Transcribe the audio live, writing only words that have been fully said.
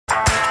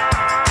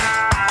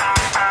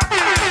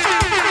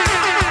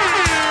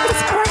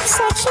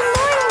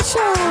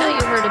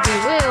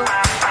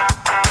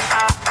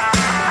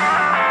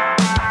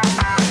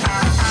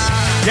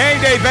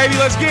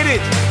Let's get it.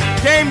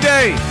 Game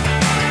day.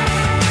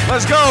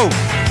 Let's go.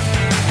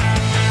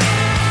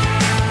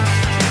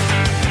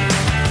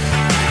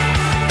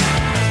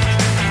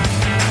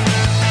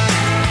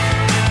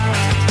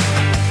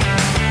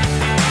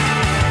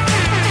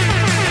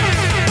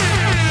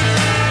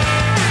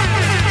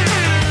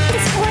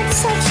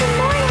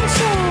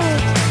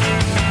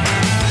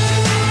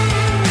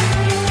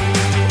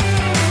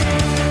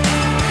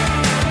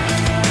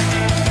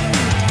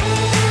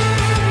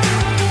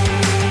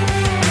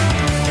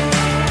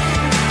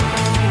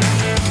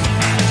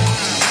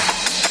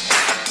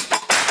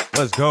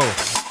 Let's go.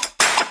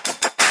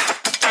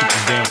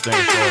 Damn thing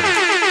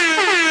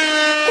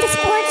the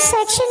Sports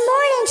Section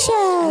Morning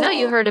Show. I know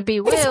you heard of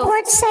BWill. The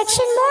Sports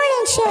Section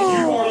Morning Show.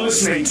 You are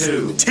listening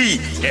to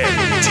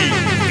TNTV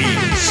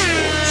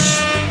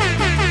Sports.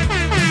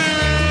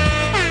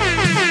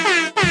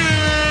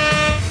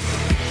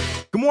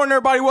 Good morning,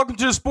 everybody. Welcome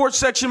to the Sports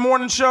Section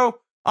Morning Show.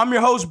 I'm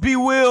your host,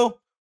 BWill.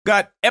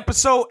 Got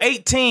episode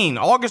 18,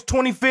 August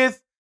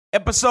 25th,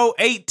 episode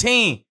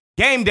 18.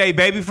 Game day,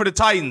 baby, for the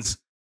Titans.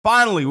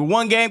 Finally, we're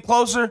one game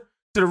closer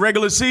to the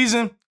regular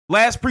season.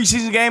 Last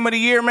preseason game of the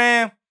year,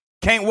 man.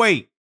 Can't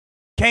wait.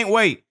 Can't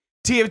wait.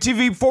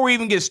 TFTV, before we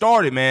even get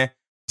started, man,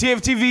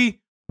 TFTV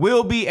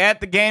will be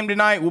at the game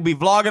tonight. We'll be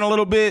vlogging a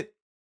little bit.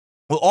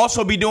 We'll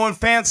also be doing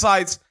fan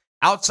sites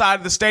outside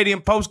of the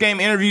stadium, post-game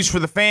interviews for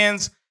the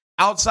fans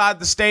outside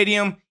the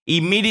stadium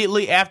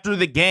immediately after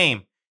the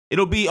game.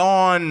 It'll be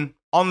on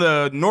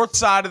the north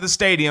side of the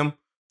stadium,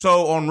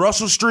 so on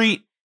Russell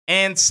Street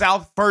and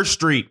South 1st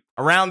Street,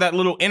 around that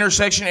little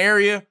intersection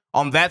area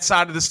on that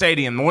side of the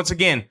stadium. And once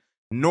again,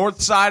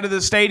 north side of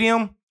the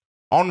stadium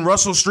on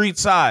Russell Street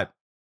side.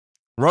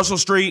 Russell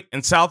Street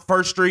and South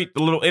 1st Street,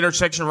 the little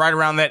intersection right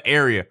around that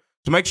area.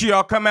 So make sure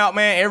y'all come out,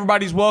 man.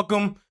 Everybody's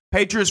welcome.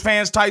 Patriots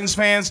fans, Titans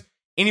fans,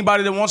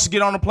 anybody that wants to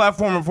get on the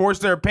platform and voice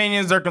their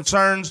opinions, their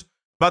concerns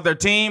about their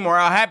team, or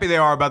how happy they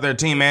are about their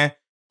team, man.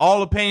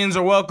 All opinions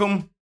are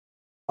welcome.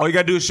 All you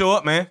got to do is show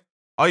up, man.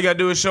 All you got to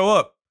do is show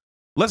up.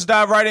 Let's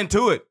dive right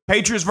into it.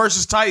 Patriots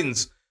versus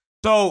Titans.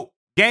 So,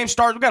 game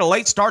starts. We got a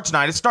late start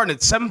tonight. It's starting at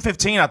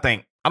 7:15, I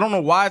think. I don't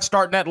know why it's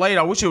starting that late.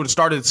 I wish it would have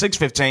started at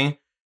 6:15.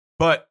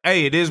 But,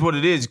 hey, it is what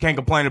it is. You can't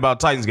complain about a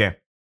Titans game.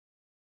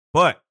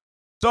 But,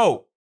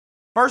 so,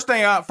 first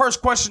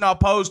question I'll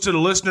pose to the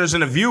listeners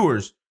and the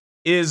viewers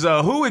is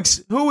who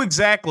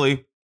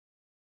exactly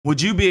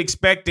would you be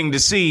expecting to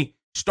see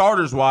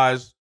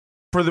starters-wise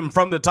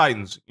from the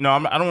Titans? You know,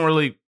 I don't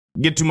really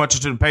get too much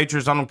into the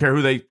Patriots. I don't care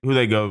who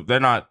they go. They're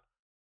not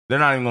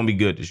even going to be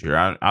good this year.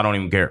 I don't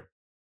even care.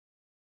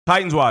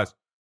 Titans-wise,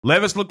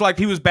 Levis looked like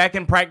he was back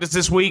in practice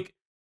this week.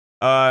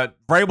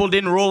 Vrabel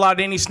didn't rule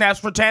out any snaps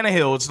for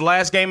Tannehill. It's the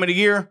last game of the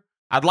year.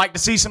 I'd like to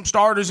see some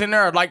starters in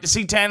there. I'd like to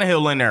see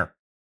Tannehill in there.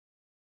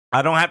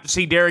 I don't have to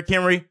see Derrick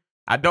Henry.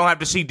 I don't have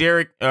to see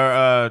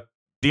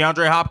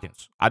DeAndre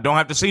Hopkins. I don't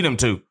have to see them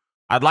two.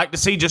 I'd like to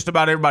see just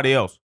about everybody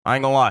else. I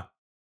ain't going to lie.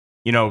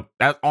 You know,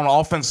 that on the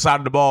offensive side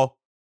of the ball,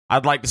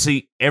 I'd like to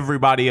see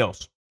everybody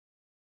else.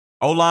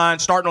 O-line,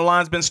 starting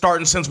O-line's been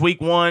starting since week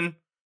 1.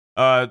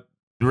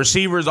 The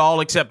receivers, all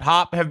except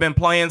Hop, have been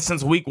playing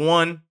since week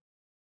 1.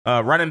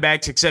 Running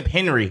backs, except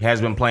Henry, has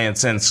been playing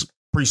since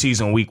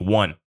preseason week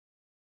 1.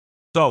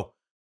 So,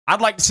 I'd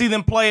like to see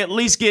them play, at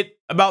least get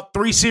about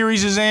 3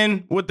 series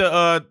in with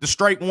the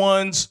straight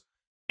ones,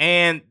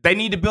 and they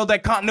need to build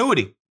that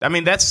continuity. I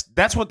mean,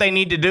 that's what they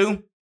need to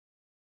do.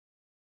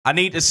 I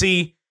need to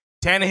see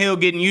Tannehill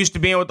getting used to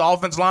being with the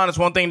offensive line. It's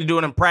one thing to do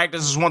it in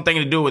practice. It's one thing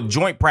to do it with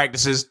joint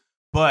practices.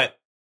 But,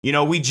 you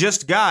know, we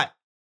just got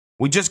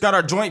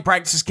our joint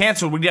practices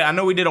canceled. I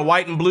know we did a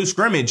white and blue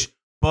scrimmage,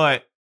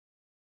 but,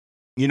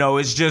 you know,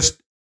 it's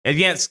just,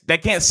 again, they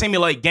can't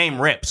simulate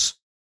game reps.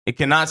 It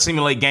cannot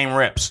simulate game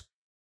reps.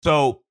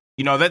 So,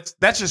 you know, that's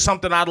just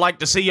something I'd like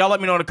to see. Y'all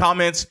let me know in the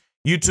comments.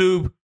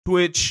 YouTube,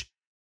 Twitch,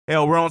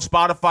 hell, we're on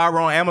Spotify,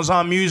 we're on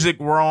Amazon Music,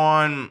 we're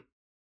on,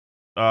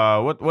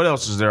 what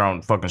else is there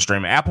on fucking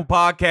streaming? Apple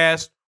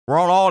Podcasts, we're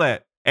on all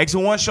that.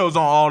 Exit One Show's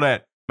on all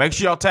that. Make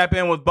sure y'all tap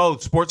in with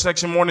both Sports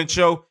Section Morning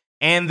Show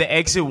and the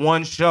Exit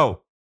One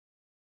Show.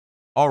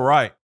 All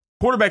right.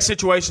 Quarterback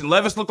situation.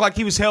 Levis looked like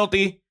he was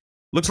healthy.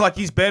 Looks like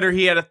he's better.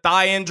 He had a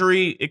thigh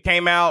injury. It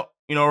came out,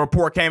 you know, a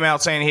report came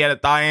out saying he had a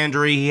thigh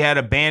injury. He had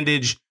a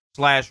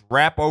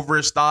bandage/wrap over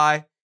his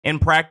thigh in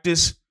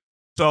practice.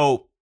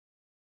 So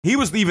he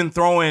was even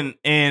throwing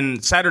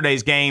in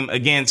Saturday's game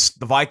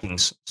against the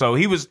Vikings. So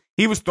he was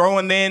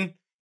throwing then.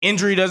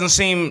 Injury doesn't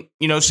seem,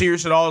 you know,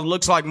 serious at all. It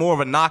looks like more of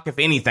a knock, if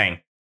anything.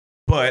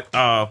 But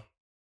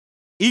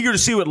eager to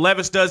see what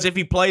Levis does if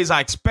he plays. I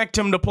expect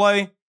him to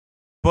play.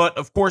 But,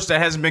 of course,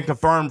 that hasn't been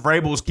confirmed.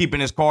 Vrabel is keeping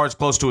his cards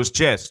close to his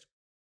chest.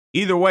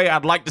 Either way,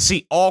 I'd like to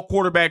see all 3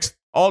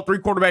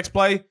 quarterbacks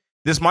play.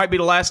 This might be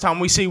the last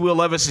time we see Will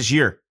Levis this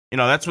year. You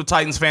know, that's what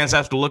Titans fans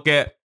have to look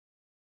at.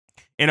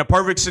 In a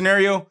perfect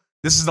scenario,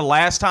 this is the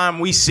last time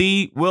we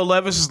see Will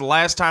Levis. This is the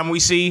last time we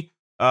see,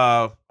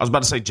 I was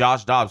about to say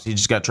Josh Dobbs. He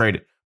just got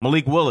traded.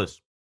 Malik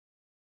Willis.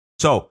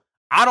 So,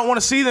 I don't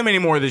want to see them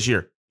anymore this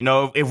year. You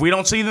know, if we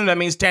don't see them, that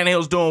means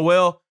Tannehill's doing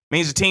well.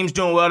 Means the team's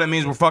doing well. That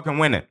means we're fucking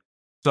winning.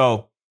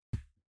 So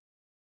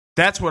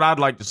that's what I'd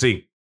like to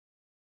see.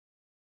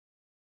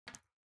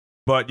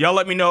 But y'all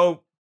let me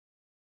know.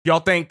 Do y'all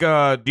think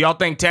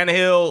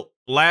Tannehill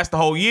lasts the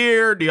whole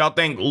year? Do y'all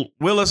think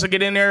Willis will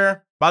get in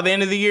there by the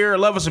end of the year?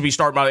 Levis will be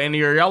starting by the end of the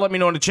year. Y'all let me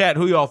know in the chat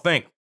who y'all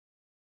think.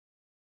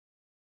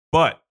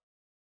 But,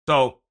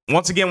 so,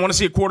 once again, want to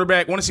see a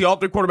quarterback. Want to see all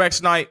three quarterbacks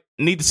tonight.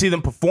 Need to see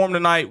them perform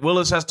tonight.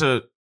 Willis has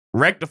to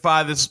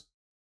rectify this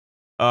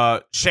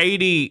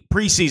shady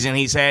preseason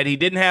he's had. He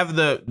didn't have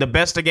the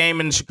best of game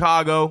in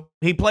Chicago.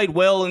 He played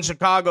well in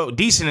Chicago.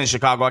 Decent in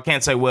Chicago. I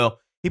can't say well.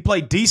 He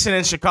played decent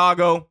in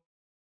Chicago.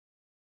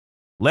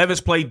 Levis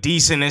played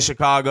decent in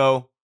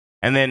Chicago.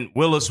 And then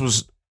Willis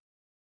was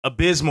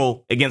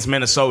abysmal against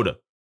Minnesota.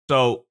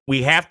 So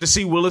we have to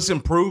see Willis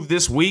improve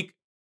this week.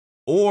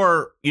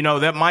 Or,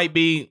 that might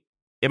be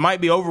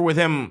over with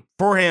him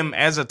for him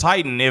as a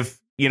Titan if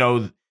he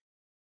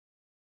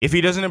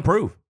doesn't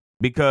improve.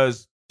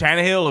 Because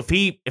Tannehill,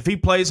 if he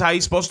plays how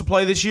he's supposed to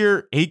play this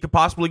year, he could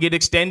possibly get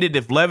extended.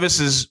 If Levis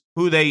is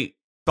who they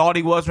thought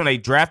he was when they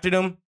drafted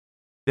him,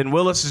 then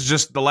Willis is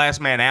just the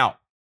last man out.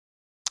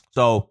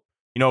 So,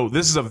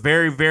 this is a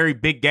very, very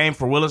big game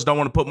for Willis. Don't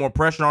want to put more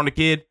pressure on the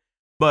kid,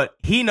 but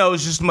he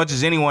knows just as much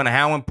as anyone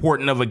how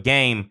important of a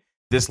game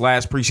this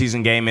last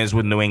preseason game is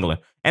with New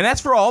England. And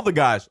that's for all the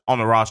guys on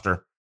the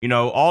roster.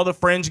 All the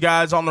fringe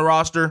guys on the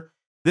roster.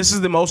 This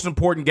is the most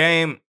important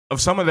game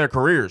of some of their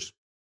careers.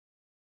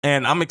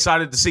 And I'm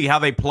excited to see how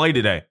they play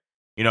today.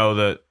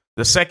 The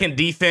second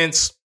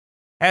defense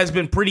has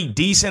been pretty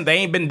decent. They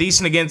ain't been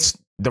decent against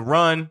the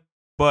run.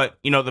 But,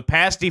 the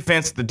pass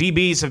defense, the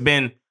DBs have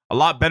been a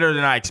lot better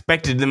than I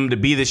expected them to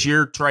be this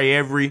year. Trey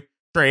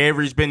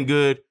Avery's been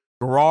good.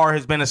 Garrar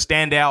has been a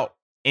standout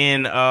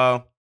in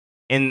all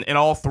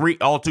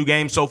two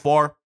games so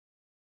far.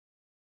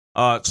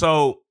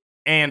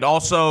 And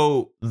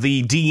also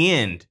the D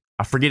end,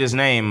 I forget his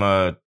name,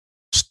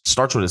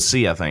 starts with a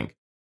C, I think.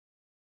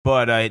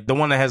 But the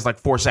one that has like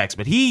 4 sacks.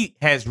 But he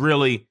has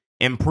really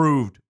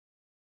improved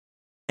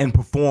and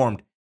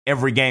performed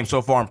every game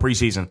so far in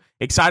preseason.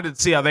 Excited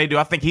to see how they do.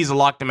 I think he's a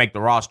lock to make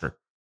the roster,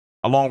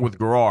 along with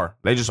Garrar.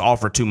 They just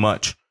offer too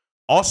much.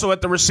 Also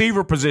at the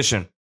receiver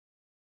position,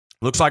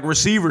 looks like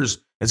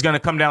receivers is going to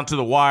come down to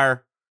the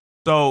wire.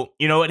 So,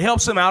 it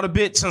helps them out a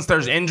bit since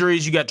there's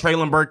injuries. You got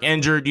Traylon Burke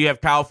injured. You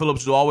have Kyle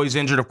Phillips, who's always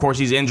injured. Of course,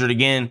 he's injured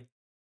again.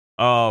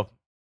 So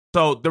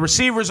the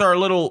receivers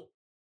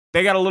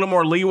they got a little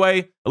more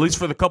leeway, at least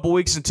for the couple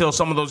weeks until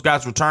some of those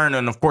guys return.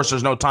 And, of course,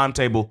 there's no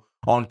timetable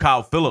on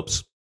Kyle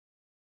Phillips.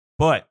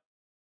 But,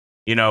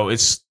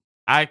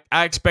 I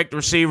expect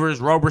receivers,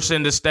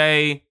 Roberson to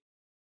stay.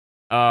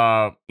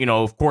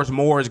 Of course,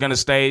 Moore is going to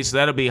stay. So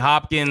that'll be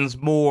Hopkins,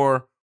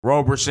 Moore,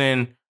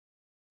 Roberson.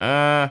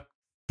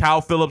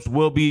 Kyle Phillips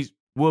will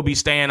be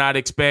staying, I'd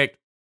expect.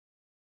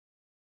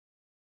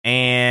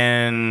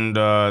 And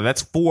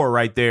that's 4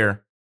 right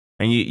there.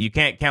 And you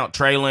can't count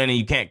Traylon and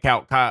you can't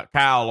count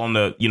Kyle on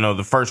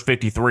the first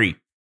 53.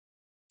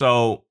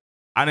 So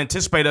I'd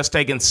anticipate us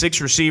taking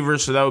 6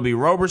 receivers. So that would be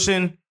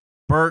Roberson,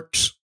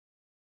 Roberson,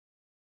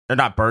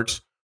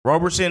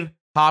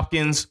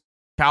 Hopkins,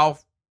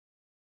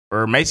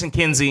 Mason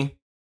Kinsey.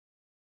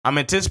 I'm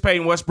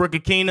anticipating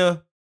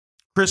Westbrook-Akina,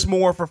 Chris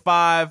Moore for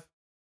 5.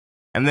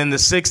 And then the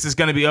 6th is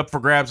going to be up for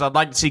grabs. I'd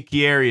like to see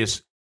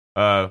Kearis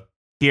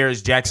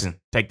Jackson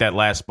take that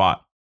last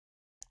spot.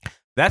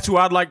 That's who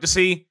I'd like to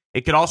see.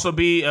 It could also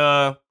be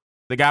the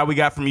guy we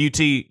got from UT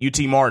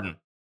Martin,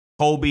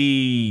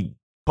 Colton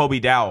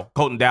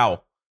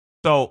Dowell.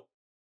 So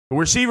the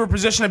receiver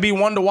position to be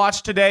one to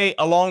watch today,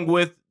 along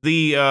with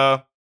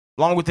the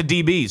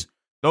DBs.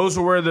 Those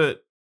are where the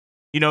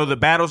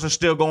battles are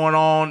still going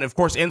on. Of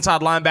course,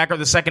 inside linebacker,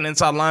 the second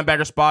inside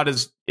linebacker spot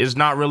is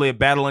not really a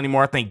battle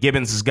anymore. I think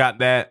Gibbons has got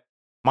that.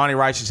 Monty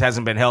Rice just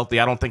hasn't been healthy.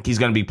 I don't think he's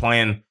going to be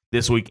playing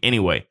this week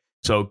anyway.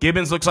 So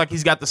Gibbons looks like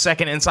he's got the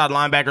second inside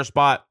linebacker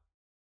spot.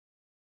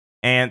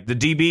 And the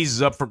DBs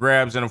is up for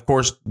grabs. And, of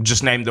course,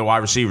 just named the wide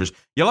receivers.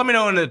 Yeah, let me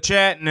know in the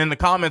chat and in the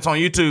comments on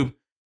YouTube,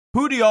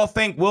 who do y'all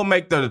think will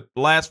make the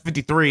last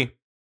 53?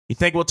 You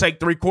think we'll take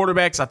 3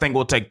 quarterbacks? I think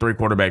we'll take 3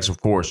 quarterbacks,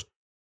 of course.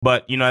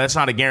 But, that's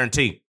not a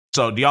guarantee.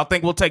 So do y'all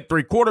think we'll take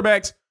 3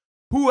 quarterbacks?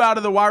 Who out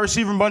of the wide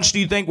receiver bunch do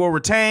you think will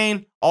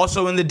retain?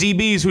 Also in the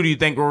DBs, who do you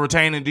think will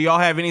retain? And do y'all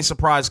have any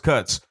surprise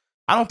cuts?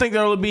 I don't think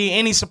there will be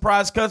any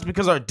surprise cuts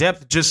because our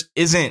depth just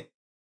isn't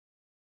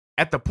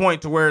at the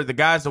point to where the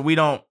guys that we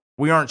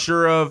aren't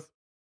sure of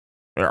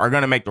are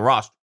going to make the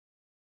roster.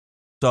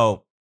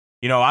 So,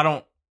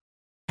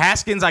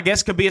 Haskins, I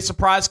guess, could be a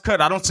surprise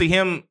cut. I don't see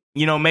him,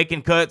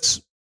 making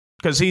cuts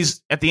because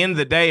he's, at the end of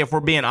the day, if we're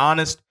being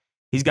honest,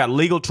 he's got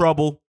legal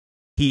trouble.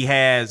 He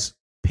has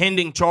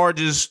pending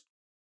charges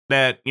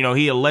that,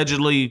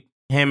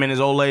 him and his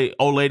old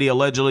lady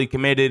allegedly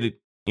committed,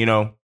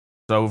 So,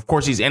 of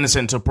course, he's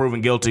innocent until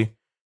proven guilty.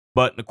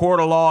 But in the court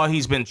of law,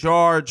 he's been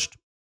charged.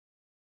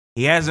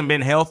 He hasn't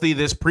been healthy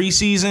this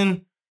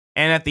preseason.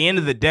 And at the end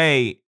of the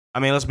day,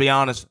 let's be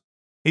honest,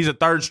 he's a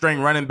third-string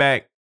running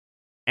back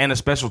and a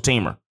special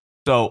teamer.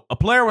 So a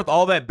player with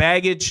all that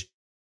baggage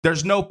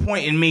there's no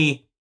point in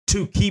me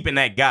to keeping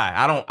that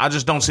guy. I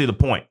just don't see the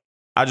point.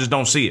 I just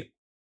don't see it.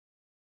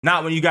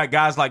 Not when you got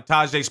guys like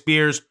Tajay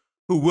Spears,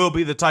 who will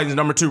be the Titans'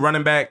 number 2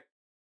 running back.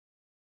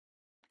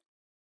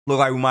 Look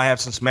like we might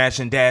have some smash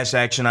and dash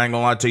action, I ain't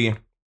gonna lie to you.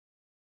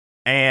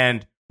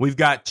 And we've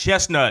got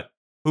Chestnut,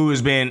 who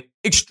has been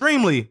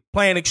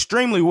playing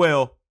extremely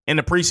well in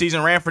the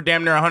preseason, ran for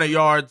damn near 100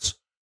 yards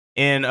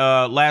in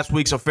last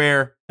week's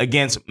affair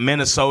against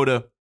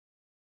Minnesota.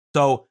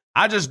 So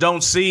I just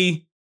don't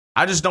see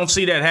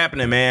that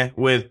happening, man,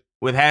 with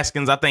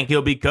Haskins. I think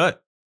he'll be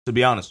cut, to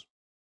be honest.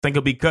 I think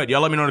he'll be cut.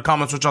 Y'all let me know in the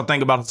comments what y'all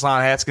think about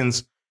Hassan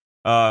Haskins'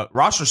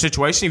 roster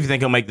situation, if you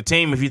think he'll make the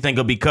team, if you think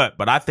he'll be cut.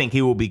 But I think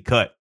he will be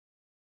cut.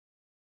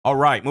 All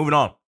right, moving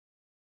on.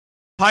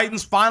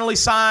 Titans finally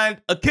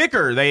signed a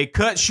kicker. They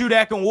cut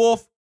Shudak and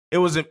Wolff. It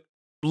was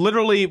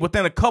literally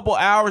within a couple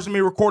hours of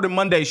me recording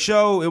Monday's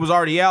show. It was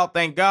already out,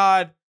 thank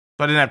God.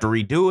 So I didn't have to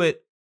redo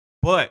it.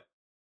 But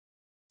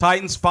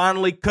Titans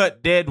finally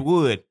cut dead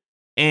wood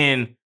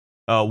in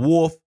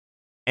Wolff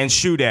and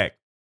Shudak.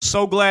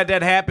 So glad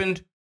that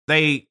happened.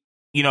 They,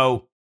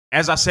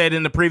 as I said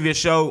in the previous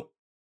show,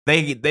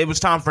 it was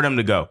time for them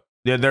to go.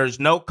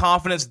 There's no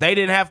confidence. They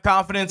didn't have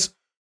confidence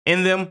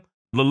in them.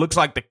 It looks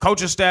like the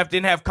coaching staff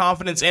didn't have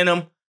confidence in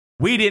them.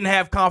 We didn't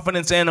have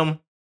confidence in them.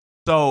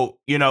 So,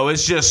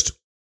 it's just,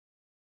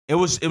 it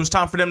was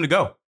time for them to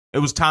go. It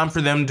was time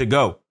for them to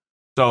go.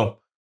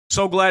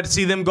 So glad to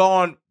see them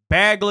gone.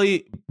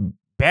 Badgley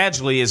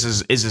is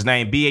his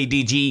name,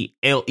 Badgley,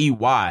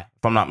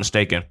 if I'm not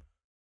mistaken.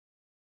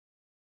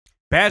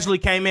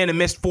 Badgley came in and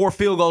missed 4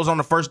 field goals on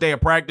the first day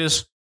of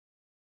practice.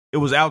 It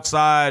was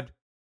outside.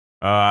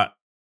 I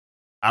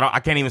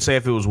can't even say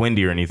if it was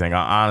windy or anything.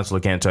 I honestly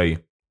can't tell you.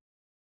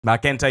 But I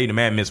can tell you the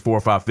man missed 4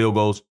 or 5 field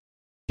goals.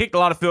 Kicked a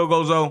lot of field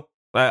goals, though.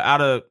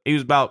 He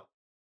was about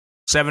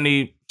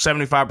 70,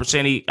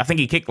 75%. I think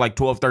he kicked like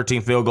 12,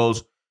 13 field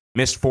goals.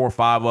 Missed 4 or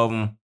 5 of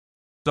them.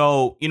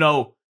 So,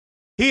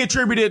 he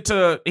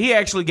attributed he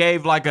actually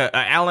gave like a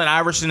Allen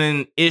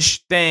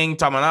Iverson-ish thing,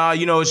 talking about,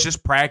 it's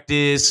just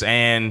practice.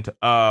 And,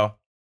 at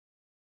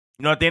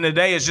the end of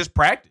the day, it's just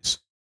practice.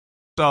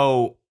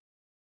 So,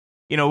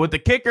 with the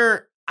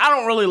kicker, I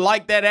don't really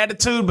like that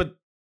attitude. But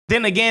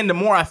then again, the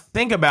more I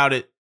think about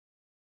it,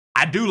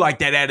 I do like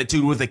that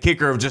attitude with the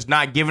kicker of just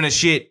not giving a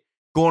shit,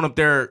 going up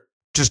there,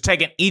 just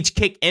taking each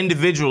kick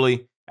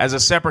individually as a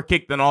separate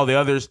kick than all the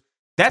others.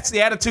 That's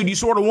the attitude you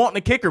sort of want in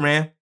a kicker,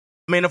 man.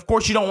 I mean, of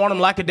course, you don't want him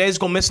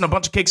lackadaisical missing a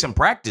bunch of kicks in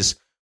practice.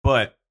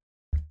 But,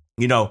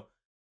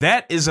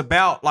 that's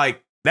about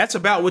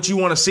what you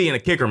want to see in a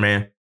kicker,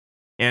 man.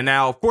 And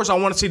now, of course, I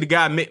want to see the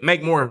guy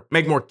make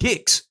more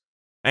kicks.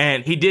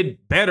 And he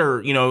did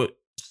better,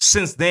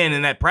 since then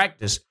in that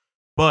practice.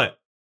 But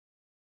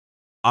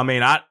I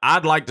mean,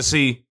 I'd like to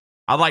see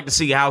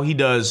how he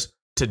does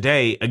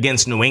today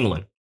against New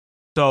England.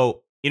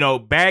 So,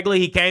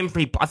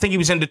 Badgley, I think he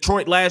was in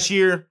Detroit last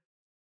year.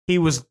 He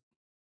was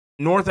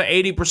north of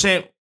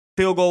 80%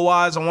 field goal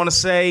wise, I want to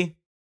say.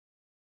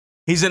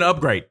 He's an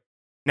upgrade.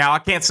 Now, I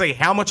can't say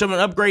how much of an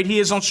upgrade he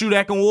is on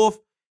Shudak and Wolff.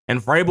 And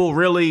Vrabel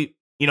really,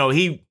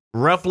 he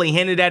roughly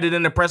hinted at it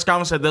in the press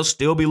conference that they'll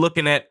still be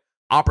looking at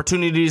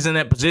opportunities in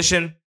that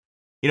position.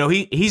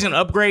 He's an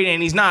upgrade,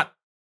 and he's not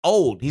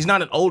old. He's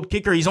not an old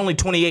kicker. He's only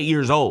 28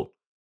 years old.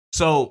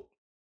 So,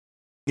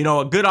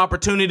 a good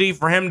opportunity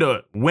for him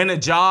to win a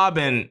job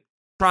and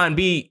try and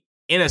be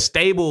in a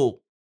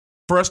stable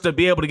for us to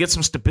be able to get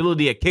some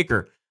stability at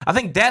kicker. I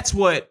think that's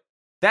what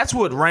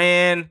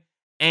Rand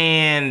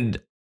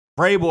and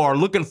Vrabel are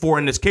looking for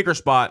in this kicker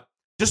spot.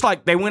 Just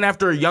like they went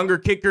after a younger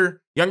kickers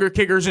in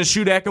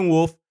Shudak and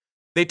Wolff.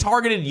 They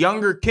targeted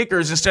younger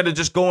kickers instead of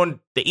just going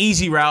the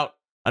easy route,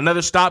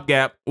 another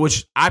stopgap,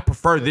 which I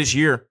prefer this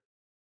year.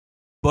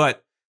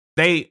 But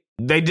they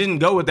didn't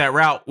go with that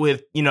route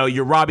with,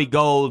 your Robbie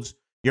Golds,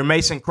 your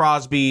Mason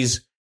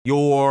Crosbys,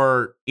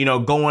 your,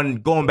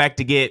 going back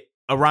to get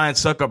a Ryan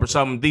Suckup or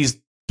something. These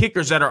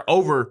kickers that are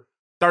over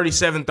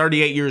 37,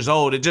 38 years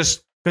old. It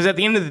just, because at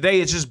the end of the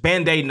day, it's just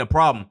band-aiding the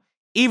problem.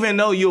 Even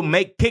though you'll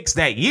make kicks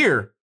that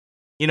year,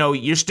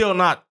 you're still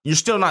not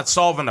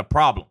solving the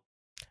problem.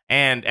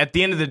 And at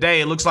the end of the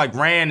day, it looks like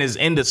Rand is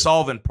into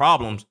solving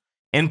problems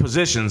in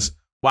positions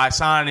by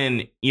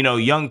signing,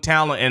 young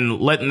talent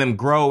and letting them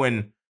grow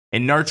and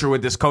nurture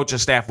with this coaching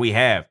staff we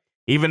have.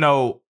 Even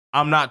though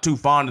I'm not too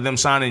fond of them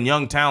signing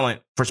young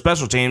talent for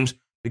special teams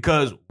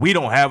because we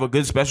don't have a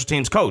good special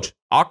teams coach.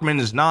 Ackerman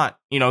is not,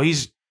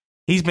 he's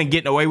been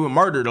getting away with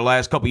murder the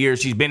last couple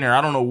years he's been here.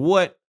 I don't know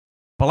what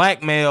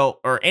blackmail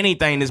or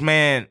anything this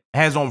man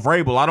has on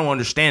Vrabel. I don't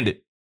understand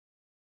it.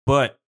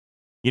 But,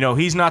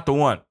 he's not the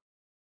one.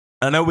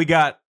 I know we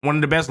got one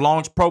of the best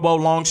Pro Bowl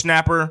long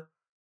snapper.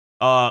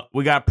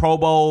 We got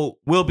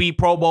will be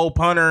Pro Bowl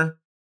punter.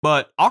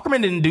 But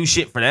Ackerman didn't do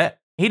shit for that.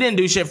 He didn't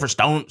do shit for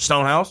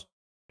Stonehouse.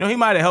 He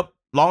might have helped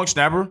long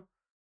snapper.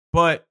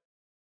 But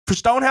for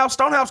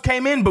Stonehouse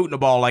came in booting the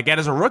ball like that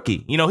as a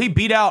rookie. He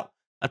beat out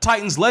a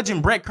Titans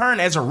legend, Brett Kern,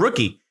 as a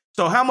rookie.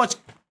 So how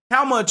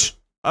much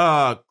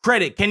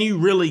credit can you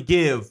really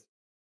give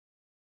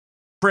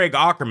Craig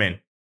Ackerman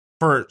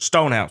for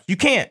Stonehouse. You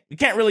can't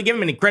really give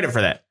him any credit for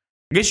that.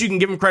 I guess you can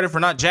give him credit for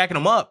not jacking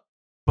him up,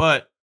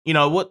 but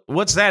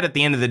what's that at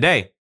the end of the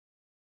day?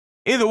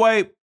 Either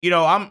way,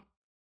 I'm a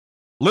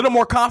little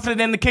more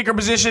confident in the kicker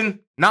position.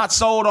 Not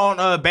sold on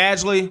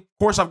Badgley. Of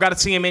course, I've got to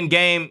see him in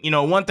game.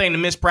 One thing to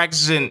miss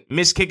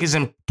kicks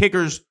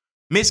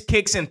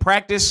in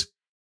practice.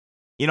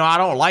 I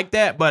don't like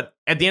that, but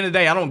at the end of the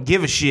day, I don't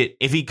give a shit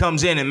if he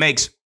comes in and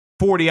makes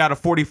 40 out of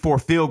 44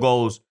 field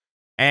goals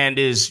and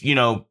is,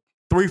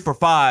 3 for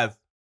 5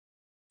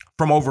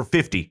 from over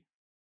 50.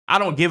 I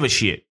don't give a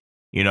shit.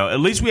 At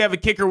least we have a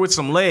kicker with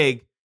some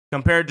leg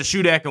compared to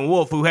Shudak and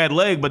Wolff, who had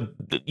leg, but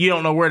you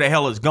don't know where the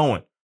hell it's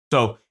going.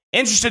 So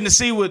interested to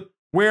see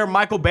where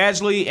Michael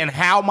Badgley and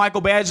how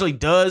Michael Badgley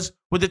does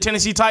with the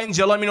Tennessee Titans.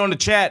 Y'all let me know in the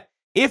chat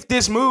if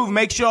this move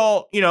makes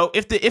y'all,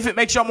 if it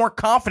makes y'all more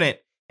confident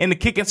in the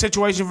kicking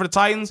situation for the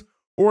Titans,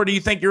 or do you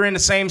think you're in the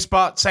same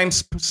spot,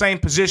 same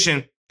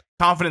position,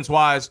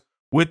 confidence-wise,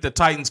 with the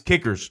Titans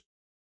kickers?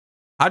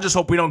 I just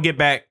hope we don't get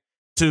back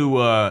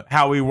to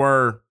how we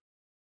were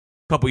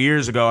a couple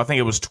years ago. I think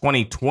it was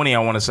 2020, I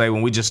want to say,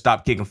 when we just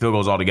stopped kicking field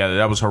goals altogether.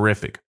 That was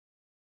horrific.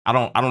 I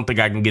don't think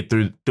I can get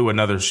through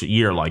another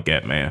year like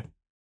that, man.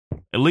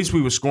 At least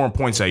we were scoring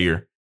points that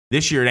year.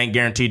 This year, it ain't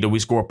guaranteed that we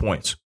score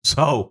points.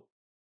 So,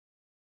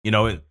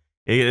 it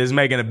is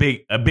making a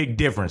big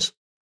difference.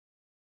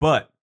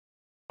 But,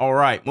 all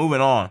right, moving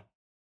on.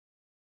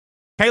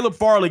 Caleb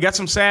Farley got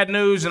some sad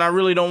news, and I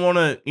really don't want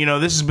to,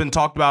 this has been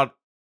talked about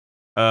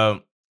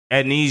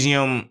ad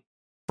nauseum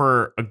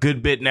for a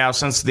good bit now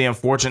since the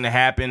unfortunate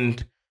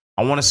happened.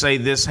 I want to say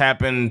it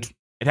happened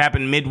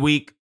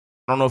midweek.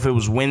 I don't know if it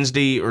was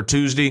Wednesday or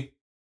Tuesday.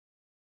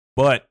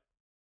 But,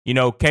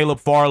 Caleb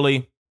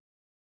Farley,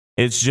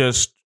 it's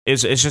just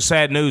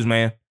sad news,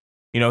 man.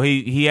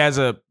 He had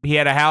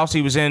a house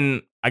he was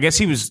in. I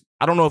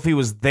don't know if he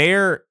was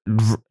there.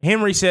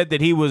 Henry said that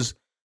he was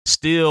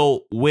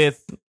still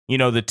with,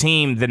 the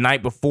team the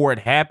night before it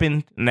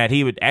happened, and that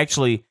he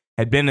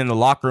had been in the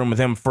locker room with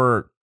him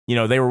for,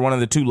 they were one of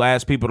the two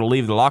last people to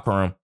leave the locker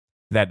room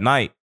that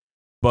night.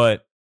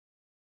 But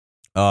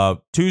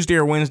Tuesday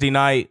or Wednesday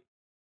night,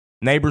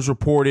 neighbors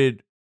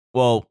reported,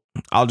 well,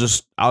 I'll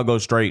go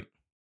straight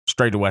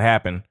to what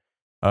happened.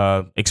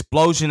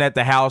 Explosion at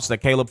the house that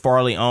Caleb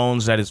Farley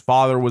owns, that his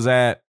father was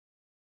at.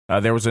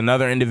 There was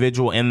another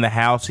individual in the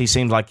house. He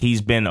seems like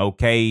he's been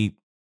okay.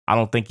 I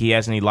don't think he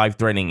has any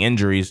life-threatening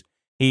injuries.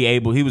 He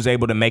was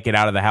able to make it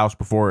out of the house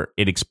before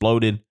it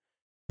exploded.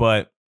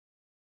 But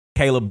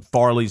Caleb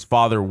Farley's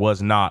father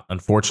was not,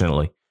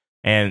 unfortunately.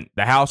 And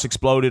the house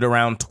exploded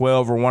around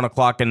 12 or 1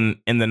 o'clock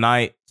in the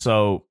night.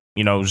 So,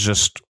 it's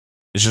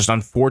just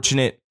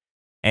unfortunate.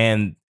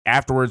 And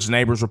afterwards,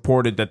 neighbors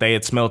reported that they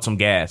had smelled some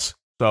gas.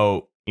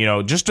 So,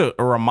 just a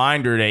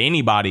reminder to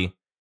anybody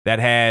that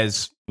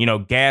has,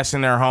 gas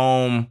in their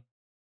home,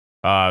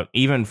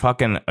 even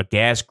fucking a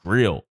gas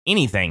grill,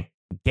 anything,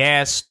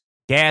 gas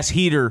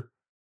heater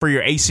for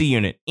your AC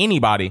unit,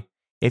 anybody,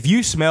 if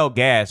you smell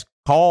gas,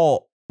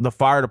 call the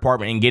fire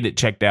department and get it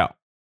checked out.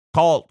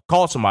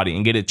 Call somebody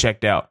and get it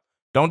checked out.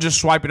 Don't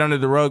just swipe it under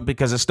the rug,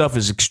 because this stuff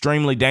is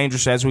extremely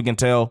dangerous, as we can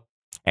tell,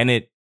 and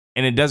it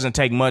doesn't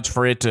take much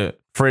for it to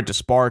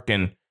spark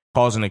and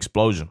cause an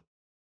explosion.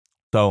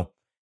 So,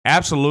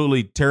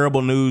 absolutely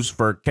terrible news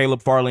for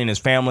Caleb Farley and his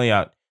family.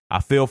 I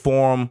feel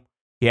for him.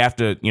 You have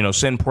to,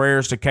 send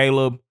prayers to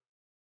Caleb,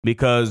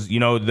 because,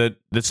 the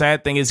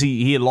sad thing is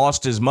he had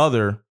lost his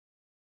mother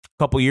a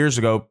couple years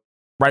ago,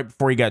 right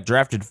before he got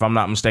drafted, if I'm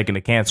not mistaken,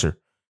 to cancer.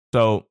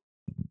 So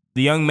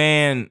the young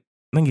man,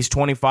 I think he's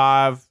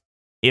 25,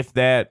 if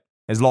that,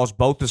 has lost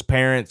both his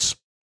parents,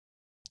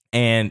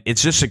 and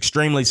it's just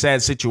extremely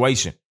sad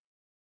situation.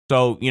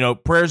 So,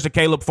 prayers to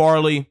Caleb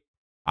Farley.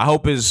 I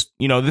hope this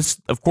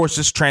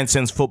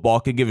transcends football.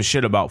 I could give a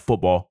shit about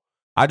football.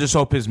 I just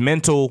hope his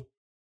mental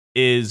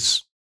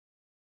is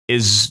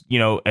as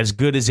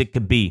good as it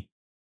could be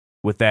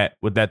with that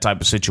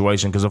type of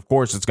situation, because of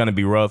course it's going to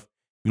be rough.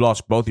 You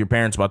lost both your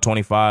parents by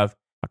 25.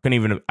 I couldn't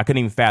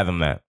even fathom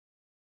that.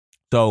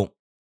 So,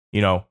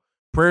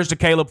 prayers to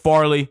Caleb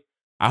Farley.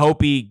 I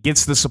hope he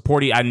gets the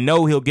support. I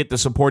know he'll get the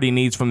support he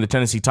needs from the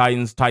Tennessee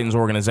Titans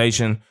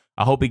organization.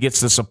 I hope he gets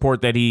the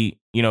support that he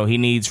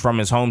needs from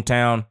his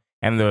hometown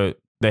and the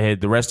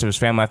rest of his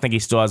family. I think he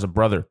still has a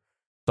brother.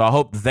 So I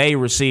hope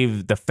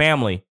the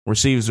family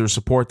receives the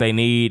support they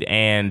need,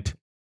 and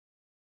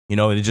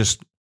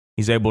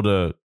he's able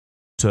to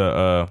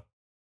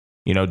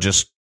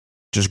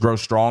just grow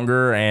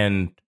stronger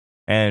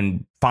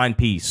and find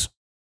peace,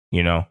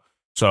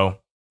 So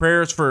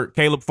prayers for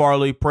Caleb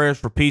Farley, prayers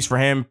for peace for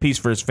him, peace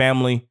for his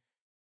family,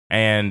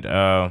 and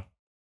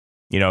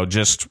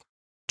just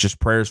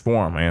prayers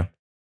for him, man.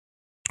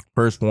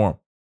 Prayers for him.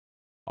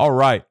 All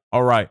right.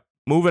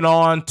 Moving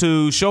on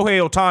to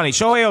Shohei Ohtani.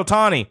 Shohei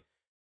Ohtani.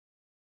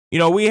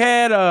 We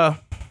had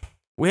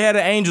an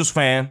Angels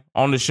fan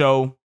on the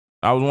show.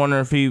 I was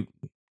wondering if he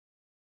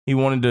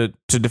wanted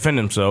to defend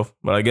himself,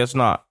 but I guess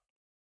not.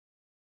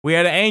 We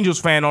had an Angels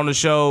fan on the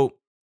show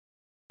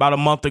about a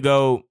month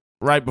ago,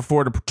 right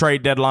before the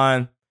trade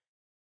deadline,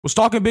 was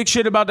talking big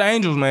shit about the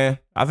Angels, man.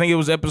 I think it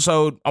was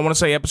episode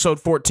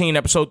 14,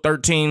 episode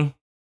 13,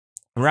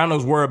 around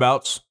those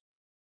whereabouts.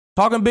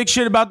 Talking big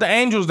shit about the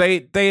Angels.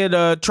 They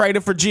had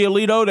traded for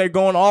Giolito. They're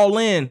going all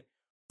in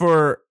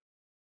for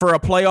a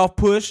playoff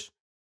push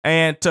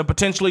and to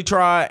potentially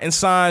try and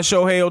sign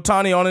Shohei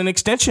Ohtani on an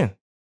extension.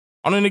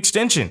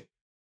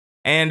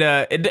 And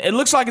it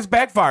looks like it's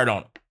backfired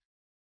on them.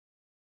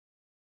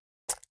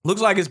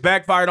 Looks like it's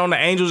backfired on the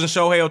Angels and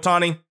Shohei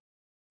Ohtani.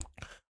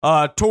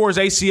 Tore his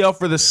ACL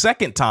for the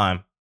second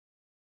time.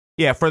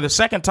 Yeah, for the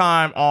second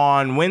time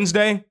on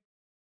Wednesday.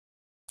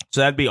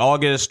 So that'd be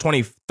August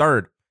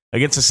 23rd.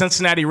 Against the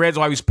Cincinnati Reds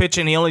while he was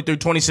pitching, he only threw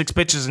 26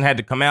 pitches and had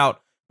to come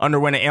out.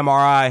 Underwent an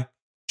MRI.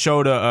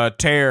 Showed a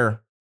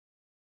tear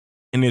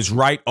in his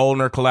right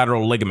ulnar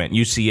collateral ligament,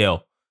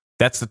 UCL.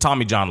 That's the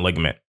Tommy John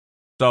ligament.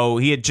 So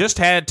he had just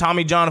had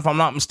Tommy John, if I'm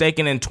not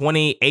mistaken, in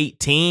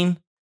 2018.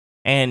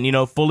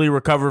 And, fully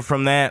recovered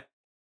from that.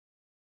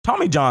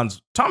 Tommy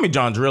John's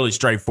really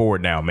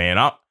straightforward now, man.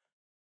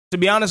 To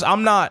be honest,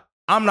 I'm not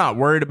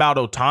worried about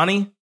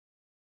Ohtani.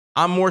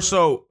 I'm more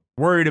so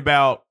worried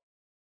about,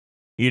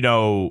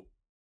 I'm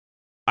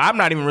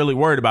not even really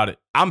worried about it.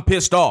 I'm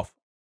pissed off.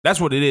 That's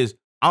what it is.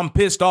 I'm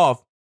pissed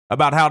off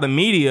about how the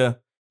media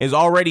is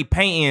already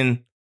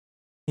painting.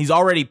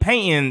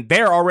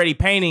 They're already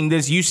painting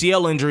this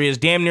UCL injury as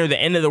damn near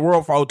the end of the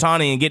world for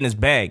Ohtani and getting his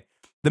bag.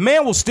 The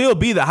man will still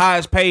be the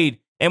highest paid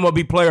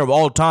MLB player of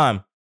all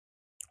time.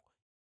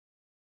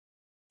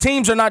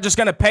 Teams are not just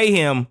going to pay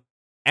him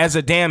as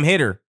a damn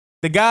hitter.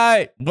 The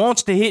guy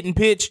wants to hit and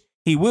pitch.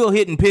 He will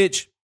hit and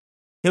pitch.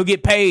 He'll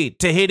get paid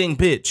to hit and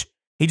pitch.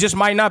 He just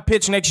might not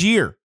pitch next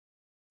year.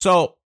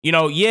 So, he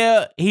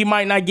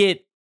might not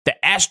get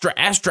the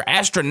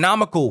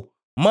astronomical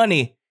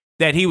money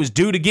that he was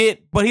due to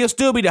get, but he'll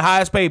still be the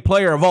highest paid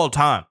player of all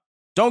time.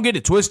 Don't get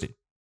it twisted.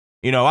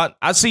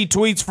 I see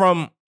tweets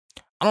from,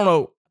 I don't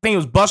know, I think it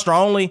was Buster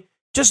Only.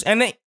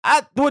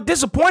 What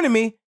disappointed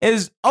me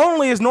is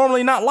Only is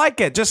normally not like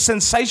that. Just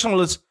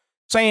sensationalists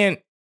saying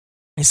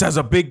he says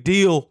a big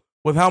deal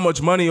with how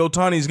much money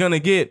Ohtani's going to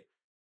get.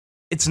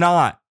 It's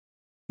not.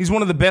 He's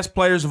one of the best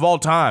players of all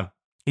time.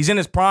 He's in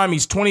his prime.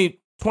 He's 28,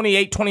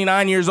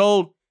 29 years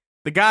old.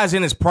 The guy's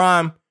in his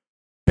prime.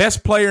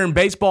 Best player in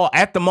baseball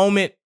at the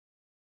moment.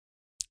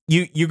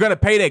 You're going to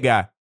pay that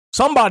guy.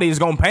 Somebody is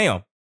going to pay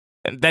him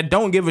that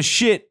don't give a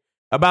shit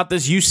about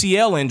this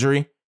UCL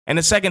injury and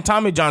the second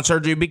Tommy John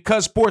surgery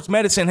because sports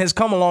medicine has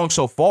come along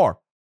so far.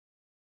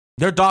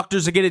 Their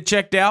doctors will get it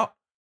checked out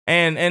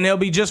and they'll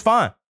be just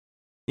fine.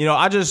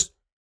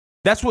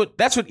 That's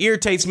what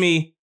irritates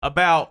me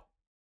about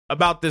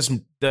this,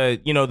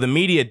 the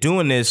media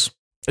doing this.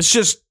 It's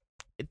just,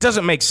 it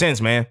doesn't make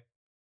sense, man.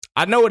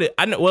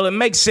 It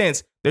makes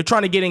sense. They're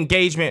trying to get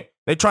engagement.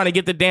 They're trying to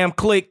get the damn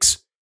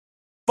clicks.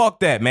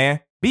 Fuck that, man.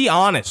 Be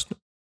honest.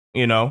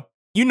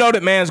 That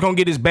man's going to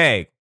get his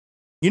bag.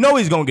 He's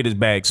going to get his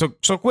bag. So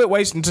quit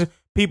wasting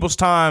people's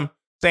time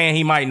saying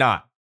he might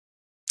not.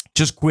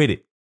 Just quit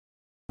it.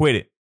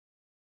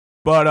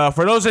 But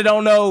for those that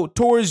don't know,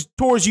 tore his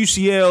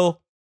UCL,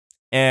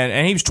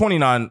 and he was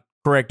 29,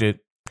 corrected.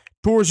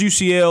 Tore his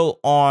UCL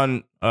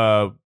on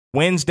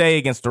Wednesday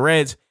against the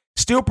Reds.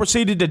 Still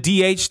proceeded to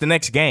DH the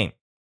next game.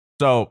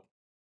 So,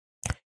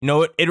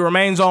 it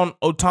remains on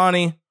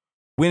Ohtani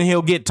when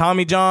he'll get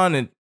Tommy John,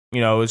 and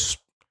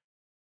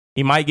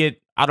he might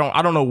get. I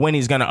don't know when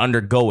he's going to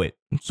undergo it.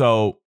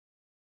 So,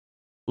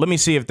 let me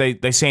see if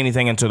they say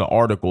anything into the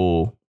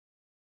article.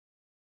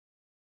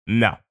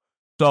 No.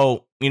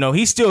 So,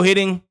 he's still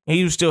hitting.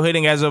 He was still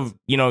hitting as of,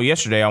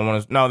 yesterday.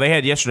 They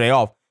had yesterday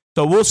off.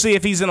 So, we'll see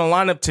if he's in the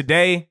lineup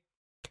today.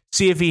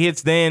 See if he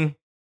hits then,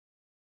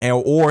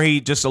 or he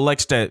just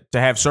elects to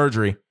have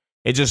surgery.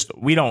 It just,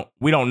 we don't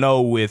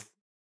know with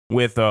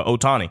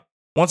Ohtani.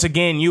 Once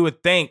again, you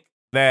would think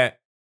that,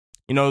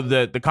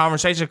 the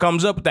conversation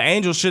comes up with the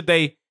Angels. Should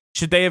they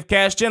have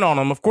cashed in on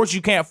him? Of course,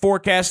 you can't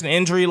forecast an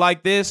injury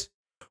like this,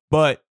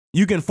 but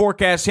you can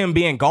forecast him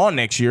being gone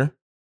next year.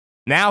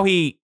 Now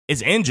he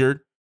is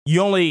injured.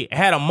 You only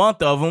had a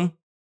month of him,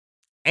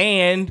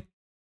 and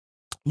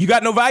you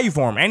got no value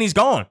for him, and he's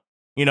gone.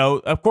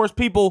 Of course,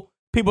 people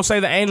say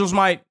the Angels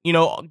might,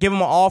 give him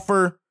an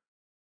offer.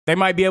 They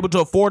might be able to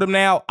afford him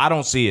now. I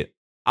don't see it.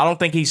 I don't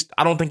think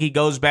he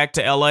goes back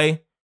to LA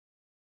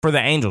for the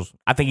Angels.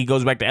 I think he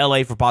goes back to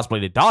LA for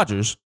possibly the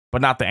Dodgers,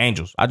 but not the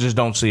Angels. I just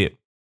don't see it.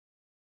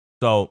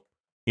 So,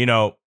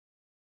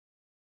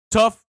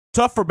 tough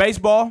for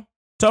baseball,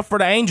 tough for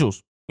the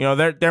Angels.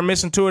 They're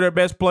missing two of their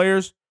best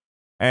players,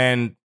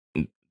 and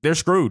they're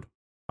screwed.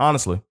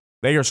 Honestly,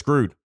 they are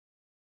screwed.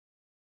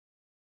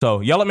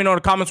 So, y'all let me know in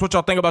the comments what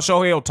y'all think about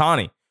Shohei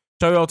Ohtani.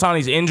 Shohei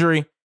Ohtani's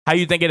injury, how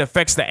you think it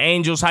affects the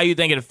Angels, how you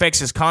think it affects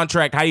his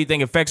contract, how you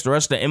think it affects the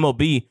rest of the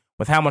MLB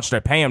with how much they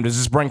pay him. Does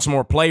this bring some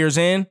more players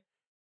in,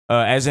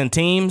 as in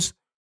teams,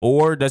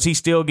 or does he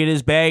still get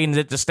his bag and is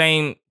it the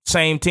same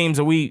teams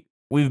that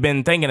we've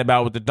been thinking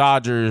about with the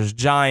Dodgers,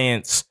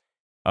 Giants?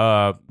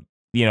 I'd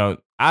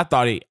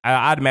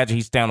imagine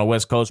he's staying on the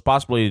West Coast,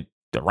 possibly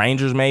the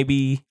Rangers,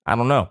 maybe. I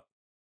don't know,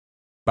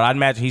 but I'd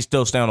imagine he's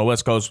still staying on the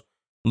West Coast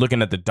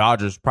looking at the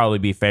Dodgers probably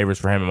be favorites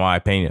for him, in my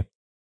opinion.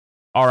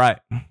 All right.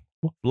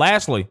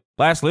 Lastly,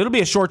 it'll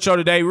be a short show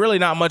today. Really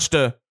not much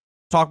to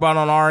talk about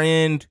on our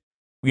end.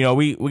 We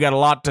got a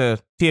lot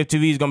to.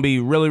 TFTV is going to be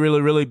really,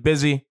 really, really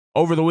busy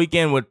over the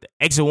weekend with the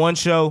Exit One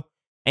show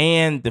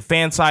and the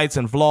fan sites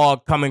and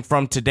vlog coming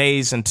from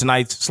today's and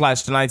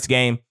tonight's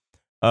game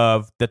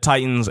of the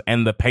Titans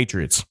and the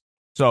Patriots.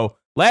 So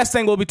last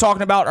thing we'll be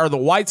talking about are the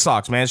White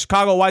Sox, man.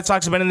 Chicago White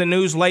Sox have been in the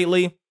news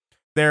lately.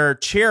 Their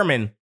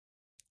chairman,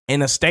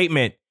 in a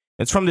statement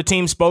that's from the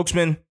team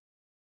spokesman,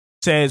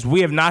 says,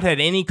 "We have not had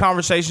any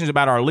conversations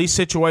about our lease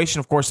situation."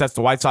 Of course, that's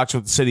the White Sox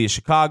with the city of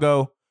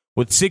Chicago.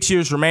 With 6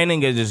 years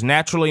remaining, it is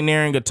naturally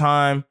nearing a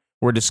time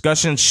where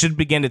discussions should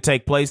begin to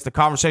take place. The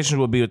conversations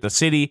will be with the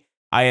city,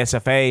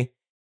 ISFA,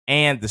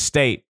 and the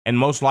state, and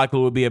most likely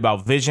will be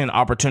about vision,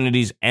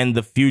 opportunities, and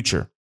the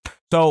future.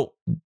 So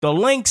the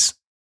links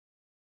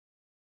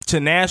to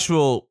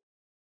Nashville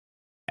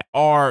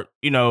are,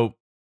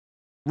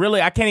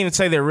 really, I can't even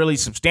say they're really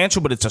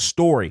substantial, but it's a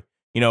story.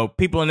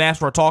 People in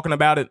Nashville are talking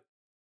about it.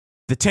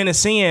 The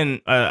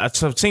Tennessean, a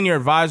senior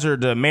advisor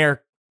to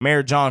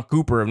Mayor John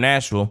Cooper of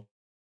Nashville,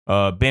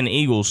 Ben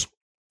Eagles,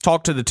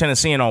 talked to the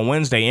Tennessean on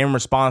Wednesday in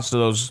response to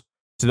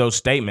those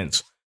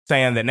statements,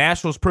 saying that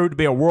Nashville's proved to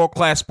be a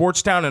world-class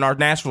sports town and our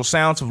Nashville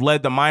Sounds have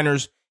led the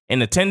minors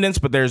in attendance,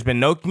 but there's been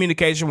no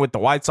communication with the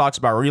White Sox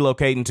about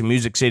relocating to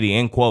Music City,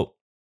 end quote.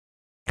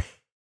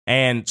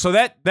 And so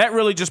that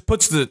really just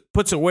puts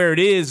it where it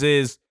is,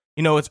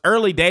 it's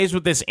early days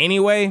with this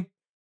anyway.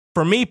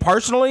 For me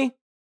personally,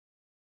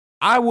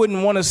 I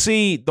wouldn't want to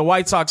see the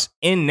White Sox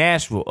in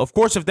Nashville. Of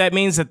course, if that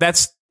means if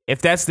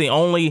that's the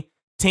only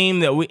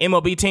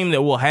MLB team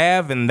that we'll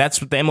have, and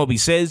that's what the MLB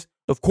says,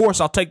 of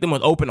course I'll take them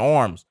with open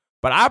arms.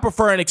 But I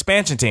prefer an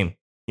expansion team,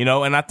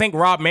 and I think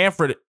Rob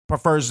Manfred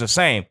prefers the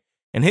same.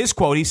 In his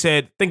quote, he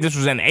said, I think this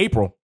was in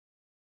April,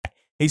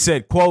 he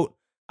said, quote,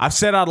 "I've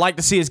said I'd like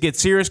to see us get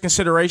serious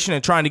consideration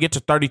in trying to get to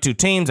 32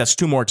 teams. That's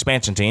 2 more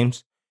expansion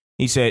teams."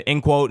 He said,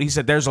 end quote, he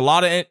said, "There's a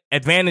lot of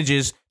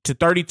advantages to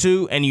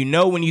 32, and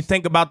when you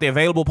think about the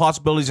available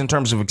possibilities in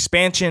terms of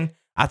expansion,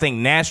 I think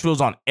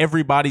Nashville's on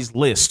everybody's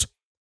list."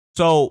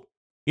 So,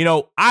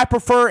 I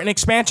prefer an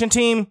expansion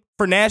team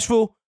for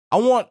Nashville. I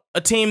want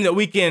a team that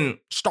we can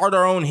start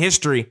our own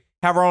history,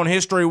 have our own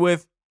history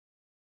with,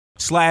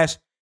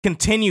 /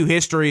 continue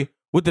history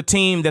with the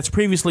team that's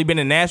previously been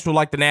in Nashville,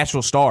 like the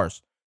Nashville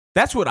Stars.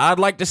 That's what I'd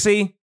like to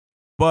see.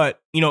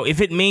 But,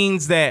 if it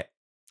means that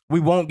we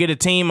won't get a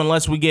team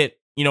unless we get,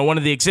 one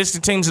of the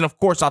existing teams, and of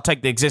course I'll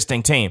take the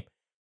existing team.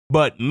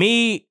 But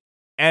me,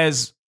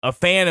 as a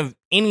fan of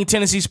any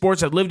Tennessee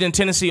sports, I've lived in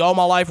Tennessee all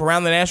my life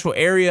around the Nashville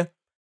area,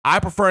 I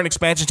prefer an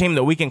expansion team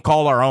that we can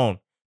call our own,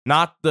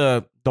 not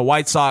the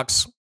White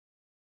Sox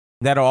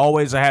that'll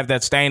always have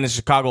that stain in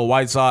Chicago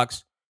White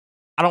Sox.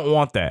 I don't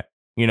want that,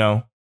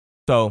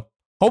 So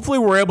hopefully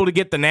we're able to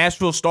get the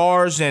Nashville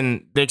Stars,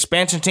 and the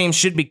expansion team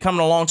should be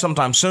coming along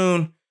sometime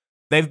soon.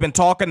 They've been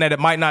talking that it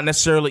might not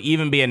necessarily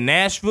even be in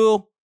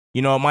Nashville.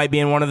 It might be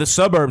in one of the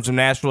suburbs of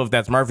Nashville, if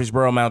that's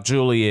Murfreesboro, Mount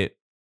Juliet.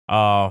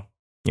 Hell,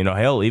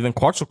 even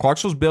Clarksville.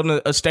 Clarksville's building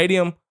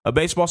a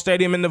baseball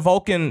stadium in the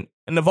Vulcan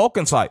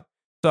site.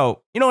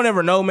 So you don't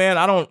ever know, man.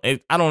 I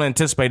don't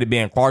anticipate it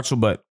being Clarksville,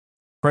 but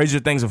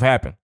crazier things have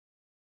happened.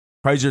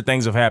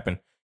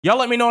 Y'all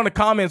let me know in the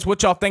comments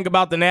what y'all think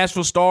about the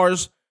Nashville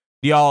Stars.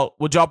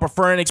 Would y'all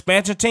prefer an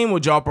expansion team?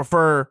 Would y'all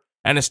prefer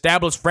an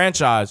established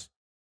franchise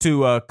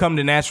to come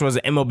to Nashville as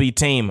an MLB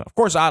team? Of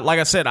course, like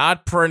I said,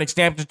 I'd prefer an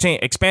expansion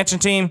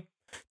team,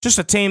 just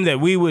a team that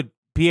we would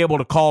be able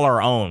to call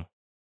our own,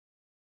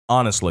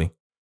 honestly.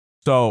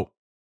 So,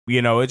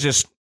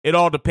 it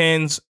all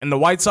depends. And the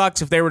White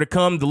Sox, if they were to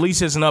come, the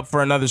lease isn't up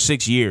for another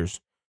 6 years.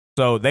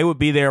 So they would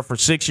be there for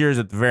 6 years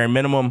at the very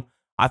minimum.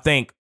 I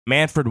think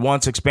Manfred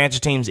wants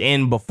expansion teams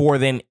in before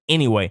then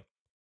anyway.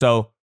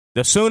 So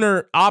the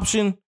sooner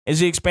option is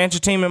the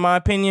expansion team, in my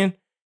opinion.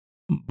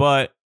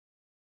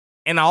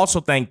 And I also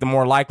think the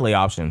more likely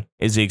option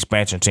is the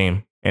expansion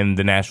team and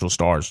the Nashville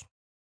Stars.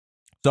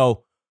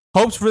 So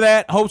hopes for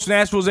that. Hopes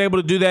Nashville's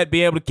able to do that,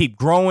 be able to keep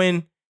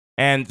growing,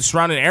 and the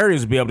surrounding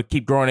areas will be able to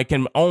keep growing. It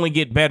can only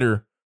get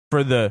better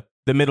for the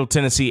Middle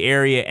Tennessee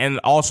area and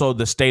also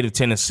the state of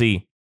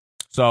Tennessee.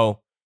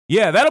 So,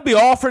 yeah, that'll be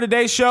all for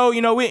today's show.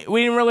 We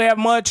didn't really have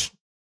much.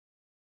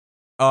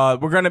 We're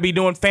going to be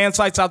doing fan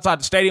sites outside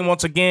the stadium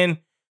once again.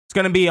 It's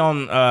going to be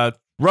on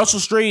Russell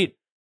Street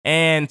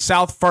and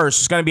South First.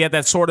 It's going to be at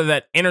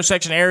that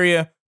intersection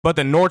area, but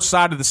the north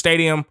side of the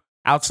stadium,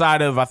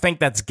 outside of, I think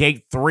that's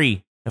Gate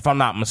 3, if I'm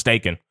not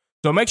mistaken.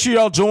 So make sure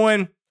y'all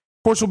join. Of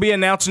course, we'll be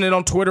announcing it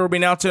on Twitter. We'll be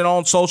announcing it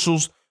on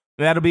socials.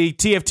 That'll be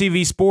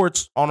TFTV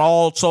Sports on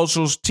all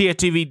socials,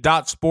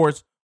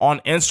 TFTV.sports on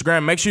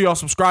Instagram. Make sure y'all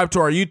subscribe to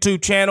our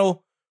YouTube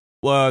channel.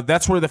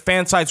 That's where the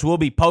fan sites will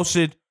be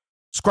posted.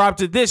 Subscribe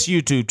to this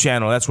YouTube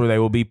channel. That's where they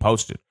will be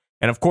posted.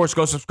 And, of course,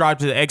 go subscribe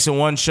to the Exit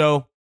One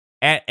Show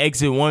at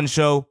Exit One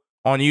Show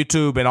on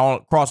YouTube and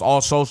across all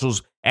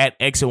socials at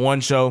Exit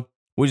One Show.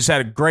 We just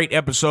had a great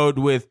episode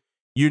with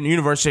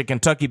University of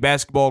Kentucky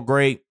basketball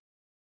great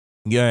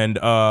and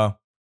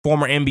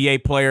former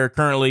NBA player,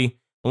 currently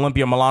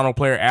Olympia Milano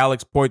player,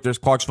 Alex Poitras,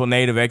 Clarksville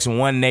native,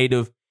 X1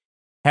 native.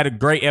 Had a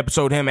great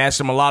episode. Him asked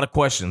him a lot of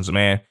questions,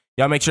 man.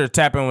 Y'all make sure to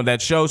tap in with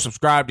that show.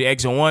 Subscribe to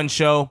X1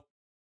 show.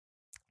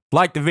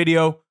 Like the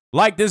video.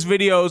 Like this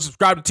video.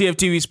 Subscribe to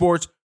TFTV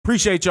Sports.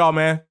 Appreciate y'all,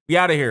 man. We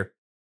out of here.